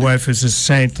wonderful wife is a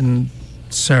saint, and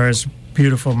Sarah's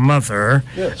beautiful mother.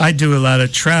 Yes. I do a lot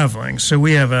of traveling, so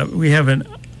we have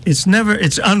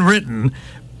it's unwritten,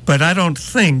 but I don't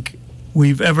think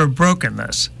we've ever broken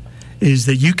this, is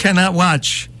that you cannot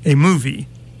watch a movie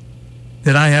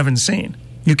that I haven't seen.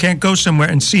 You can't go somewhere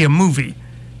and see a movie.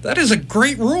 That is a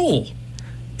great rule.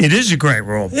 It is a great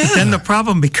rule. Yeah. But then the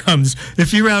problem becomes,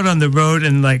 if you're out on the road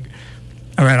and like,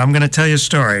 all right, I'm going to tell you a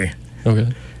story.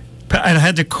 Okay. I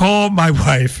had to call my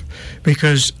wife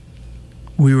because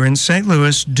we were in St.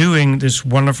 Louis doing this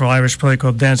wonderful Irish play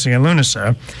called Dancing in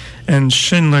Lunasa, and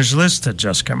Schindler's List had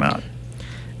just come out.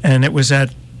 And it was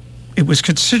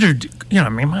considered,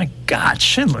 my God,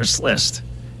 Schindler's List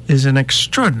is an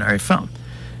extraordinary film.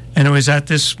 And it was at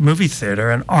this movie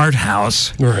theater, an art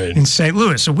house in St.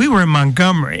 Louis. So we were in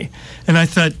Montgomery, and I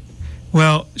thought,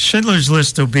 well, Schindler's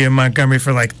List will be in Montgomery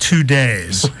for like 2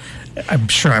 days. I'm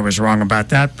sure I was wrong about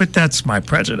that, but that's my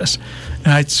prejudice.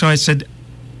 And so I said,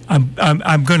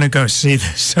 I'm going to go see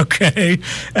this, okay?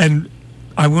 And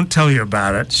I won't tell you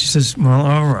about it. She says, well,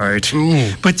 all right.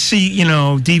 But see,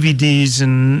 DVDs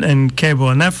and cable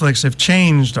and Netflix have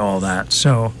changed all that.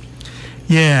 So,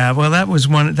 yeah, well,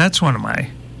 that's one of my...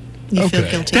 You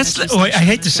feel guilty. I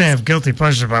hate to say I have guilty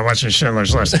pleasure by watching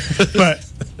Schindler's List, but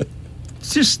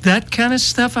just that kind of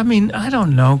stuff. I mean, I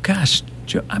don't know. Gosh,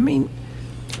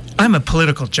 I'm a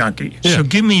political junkie, so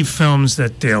give me films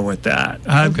that deal with that.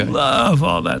 I love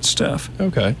all that stuff.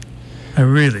 Okay. I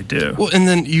really do. Well, and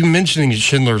then you mentioning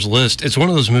Schindler's List, it's one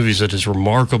of those movies that is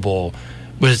remarkable,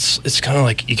 but it's kind of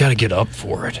like you got to get up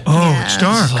for it. Oh, it's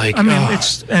dark. It's like,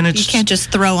 you can't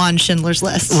just throw on Schindler's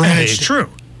List. Right. And it's true.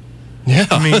 Yeah,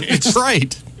 I mean, it's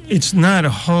right. It's not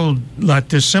a whole lot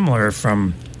dissimilar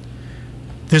from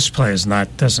this play.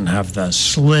 Doesn't have the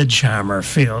sledgehammer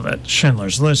feel that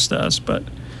Schindler's List does, but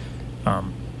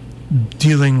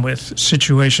dealing with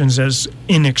situations as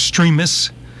in extremis,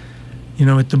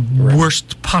 at the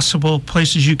worst possible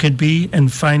places you could be,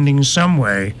 and finding some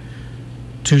way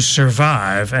to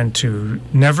survive and to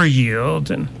never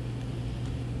yield and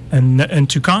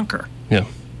to conquer. Yeah.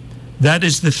 That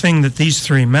is the thing that these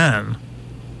three men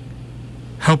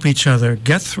help each other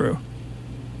get through,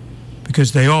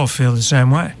 because they all feel the same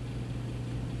way.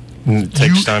 It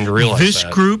takes time to realize this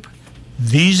group,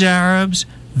 these Arabs,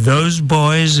 those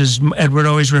boys, as Edward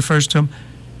always refers to them,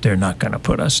 they're not going to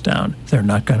put us down. They're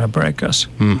not going to break us.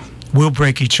 We'll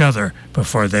break each other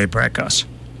before they break us.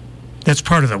 That's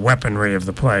part of the weaponry of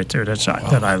the play, too.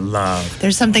 That I love.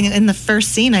 There's something in the first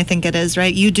scene, I think it is,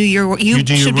 right? You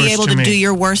should be able to do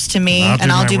your worst to me,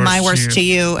 and I'll do my worst to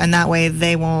you, and that way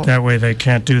they won't. That way they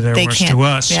can't do their worst to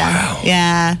us. Yeah. Wow.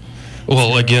 Yeah.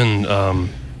 Well, again,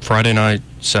 Friday night,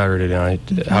 Saturday night,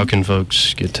 how can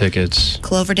folks get tickets?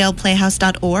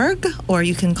 CloverdalePlayhouse.org, or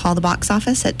you can call the box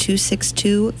office at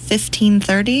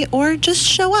 262-1530, or just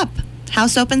show up.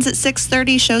 House opens at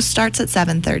 6:30, show starts at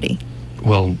 7:30.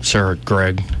 Well, Sarah,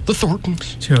 Greg, the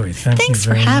Thorntons. Joey, thanks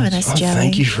for having us, Joey.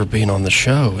 Thank you for being on the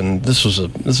show, and this is a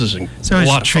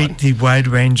lot of fun. The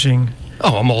wide-ranging.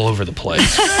 Oh, I'm all over the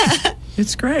place.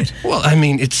 It's great. Well, I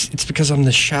mean, it's because I'm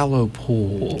the shallow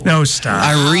pool. No, stop.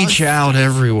 I reach out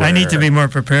everywhere. I need to be more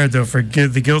prepared, though, for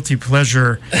the guilty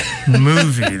pleasure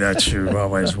movie that you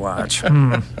always watch.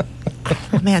 Man,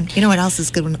 you know what else is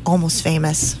good one? Almost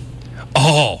Famous.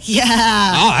 Oh. Yeah.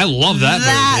 Oh, I love that movie.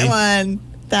 That one.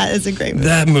 That is a great movie.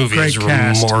 That movie is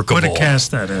remarkable. What a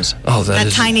cast that is. Oh,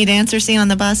 that tiny dancer scene on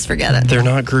the bus, forget it. They're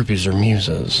not groupies, they're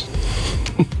muses.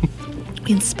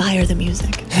 We inspire the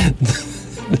music.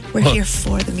 We're here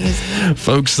for the music.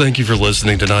 Folks, thank you for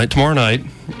listening tonight. Tomorrow night,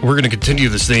 we're going to continue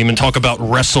this theme and talk about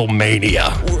WrestleMania.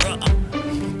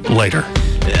 Later.